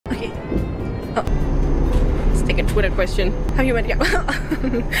Let's take a Twitter question. Have you met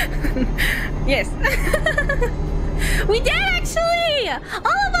Yagoo? Yes. We did actually!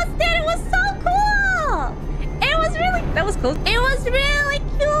 All of us did! It was so cool! It was really... That was cool. It was really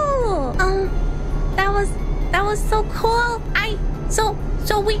cool! That was so cool. So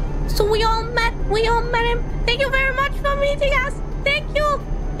we all met him. Thank you very much for meeting us. Thank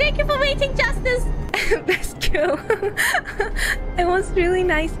you for meeting Justice. That's cool. It was really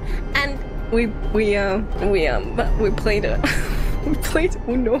nice. And we played we played Uno. we played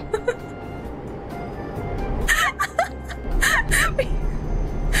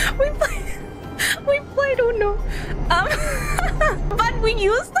Uno. But we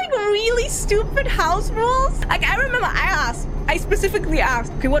used like really stupid house rules. Like I remember I specifically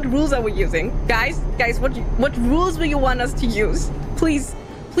asked, okay, what rules are we using? Guys, what rules will you want us to use? Please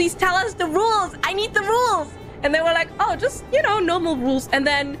tell us the rules. I need the rules. And they were like, oh, just, you know, normal rules. And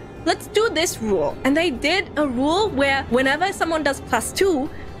then let's do this rule. And they did a rule where whenever someone does +2,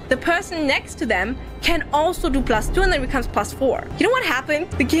 the person next to them can also do +2 and then it becomes +4. You know what happened?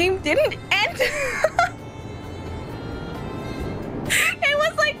 The game didn't end. It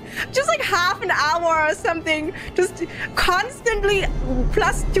was like just like half an hour or something, just constantly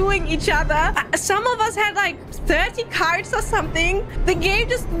 +2ing each other. Some of us had like 30 cards or something. The game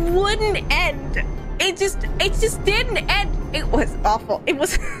just wouldn't end. It just didn't end. It was awful. It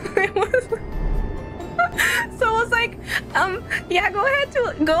was So I was like, yeah, go ahead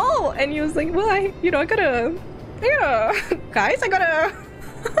to go. And he was like, well, I gotta, guys, I gotta.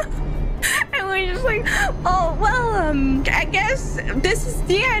 And we were just like, oh, well, I guess this is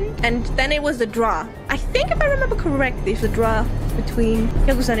the end. And then it was a draw. I think if I remember correctly, it's a draw between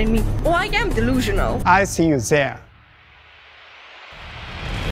Yagoo-san and me. Oh, I am delusional. I see you there.